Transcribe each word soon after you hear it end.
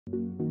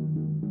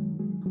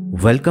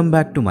Welcome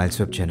back to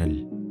MilesWeb channel.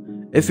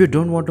 If you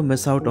don't want to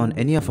miss out on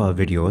any of our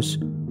videos,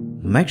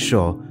 make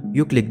sure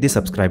you click the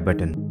subscribe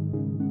button.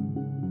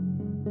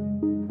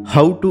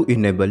 How to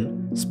enable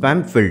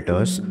spam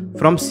filters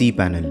from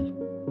cPanel.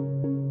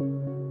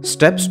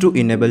 Steps to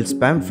enable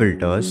spam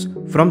filters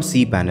from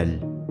cPanel.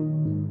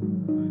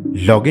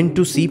 Log in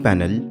to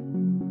cPanel.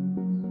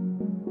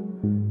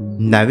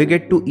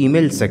 Navigate to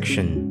email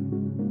section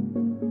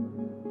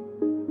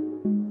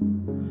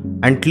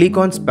and click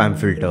on spam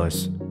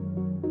filters.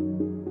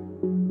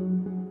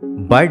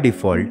 By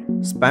default,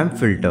 spam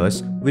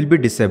filters will be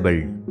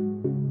disabled.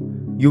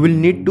 You will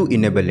need to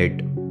enable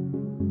it.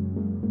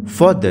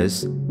 For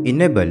this,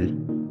 enable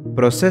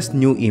Process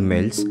New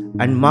Emails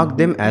and mark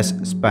them as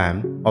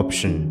spam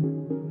option.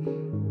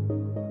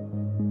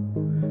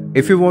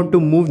 If you want to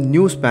move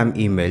new spam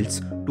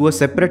emails to a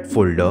separate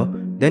folder,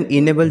 then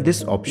enable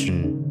this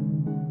option.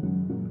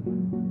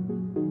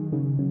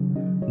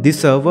 The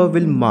server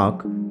will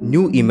mark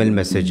new email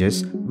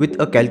messages with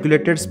a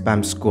calculated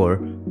spam score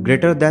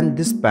greater than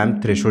the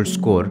spam threshold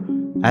score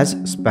as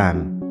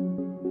spam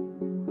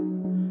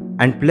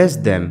and place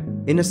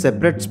them in a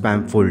separate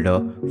spam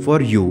folder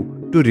for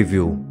you to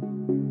review.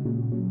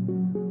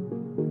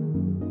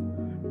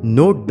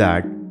 Note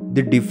that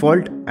the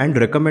default and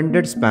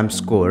recommended spam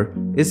score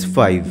is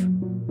 5.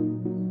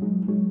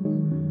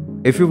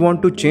 If you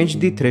want to change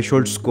the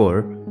threshold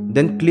score,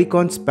 then click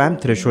on Spam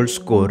Threshold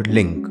Score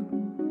link.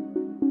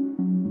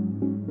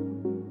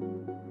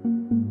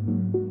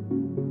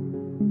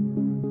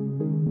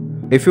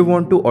 If you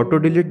want to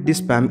auto-delete the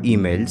spam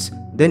emails,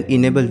 then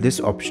enable this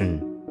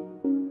option.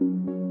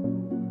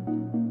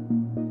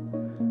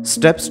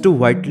 Steps to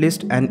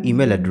whitelist an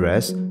email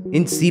address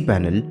in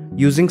cPanel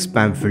using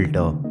spam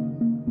filter.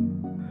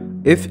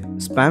 If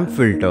spam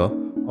filter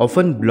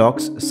often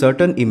blocks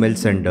certain email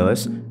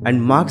senders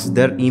and marks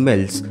their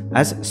emails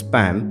as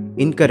spam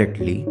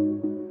incorrectly,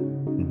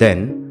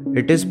 then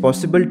it is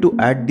possible to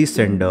add the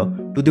sender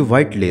to the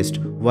whitelist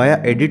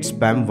via Edit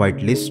Spam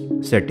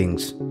Whitelist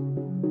settings.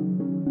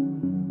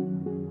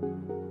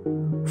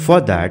 For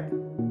that,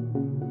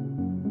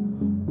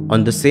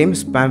 on the same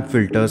spam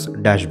filters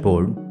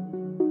dashboard,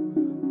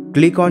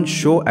 click on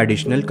Show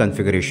Additional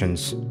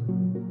Configurations.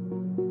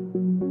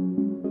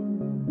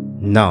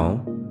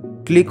 Now,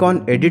 click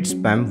on Edit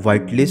Spam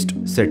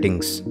Whitelist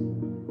Settings.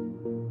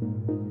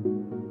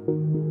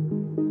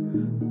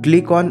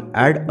 Click on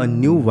Add a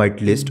new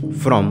whitelist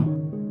from.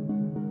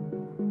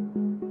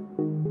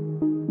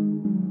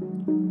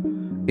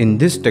 In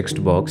this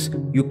text box,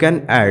 you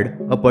can add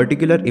a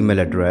particular email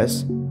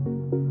address,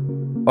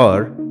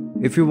 or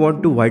if you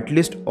want to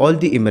whitelist all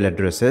the email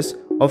addresses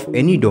of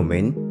any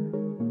domain,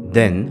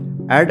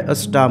 then add a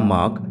star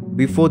mark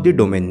before the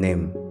domain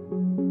name.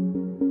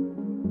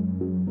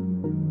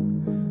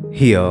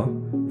 Here,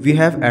 we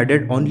have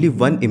added only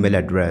one email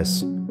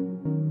address.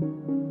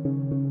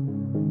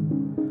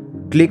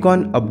 Click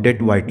on Update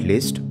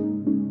Whitelist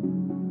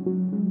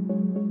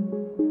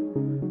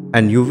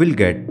and you will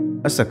get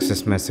a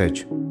success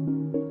message.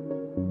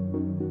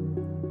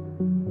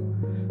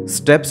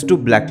 Steps to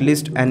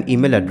blacklist an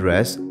email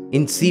address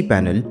in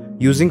cPanel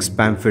using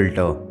spam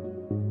filter.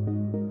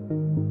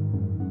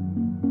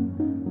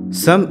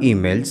 Some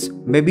emails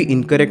may be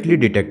incorrectly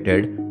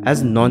detected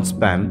as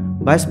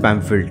non-spam by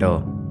spam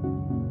filter.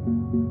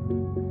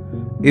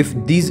 If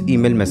these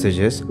email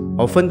messages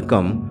often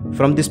come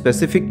from the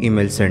specific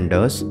email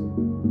senders,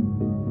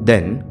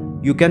 then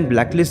you can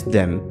blacklist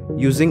them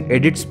using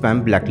Edit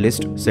Spam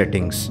Blacklist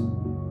settings.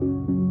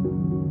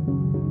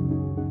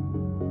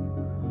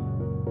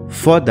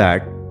 For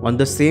that, on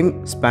the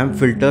same spam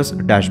filters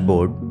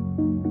dashboard,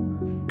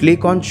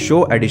 click on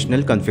Show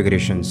Additional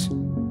Configurations.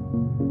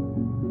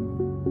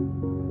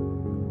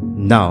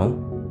 Now,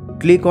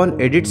 click on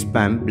Edit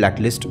Spam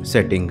Blacklist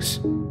Settings.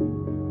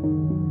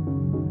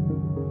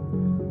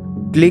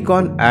 Click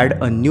on Add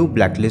a new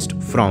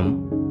blacklist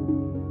from.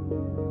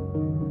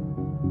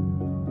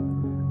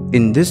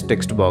 In this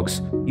text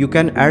box, you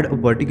can add a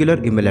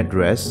particular email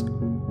address,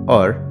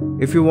 or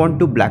if you want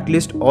to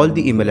blacklist all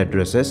the email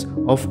addresses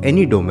of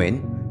any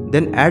domain,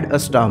 then add a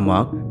star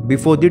mark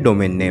before the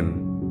domain name.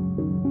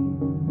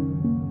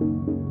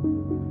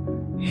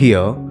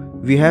 Here,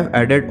 we have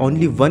added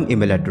only one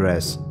email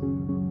address.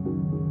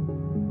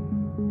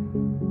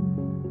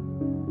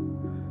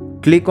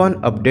 Click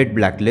on Update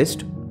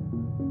Blacklist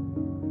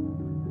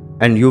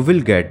and you will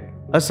get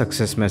a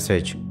success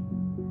message.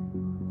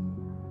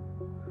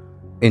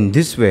 In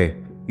this way,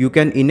 you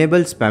can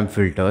enable spam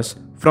filters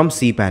from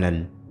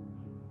cPanel.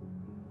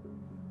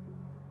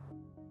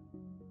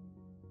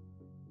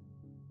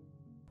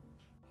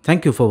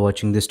 Thank you for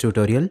watching this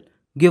tutorial.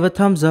 Give a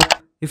thumbs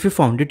up if you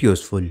found it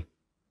useful.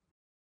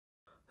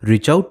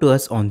 Reach out to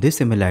us on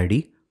this email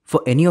ID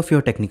for any of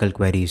your technical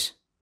queries.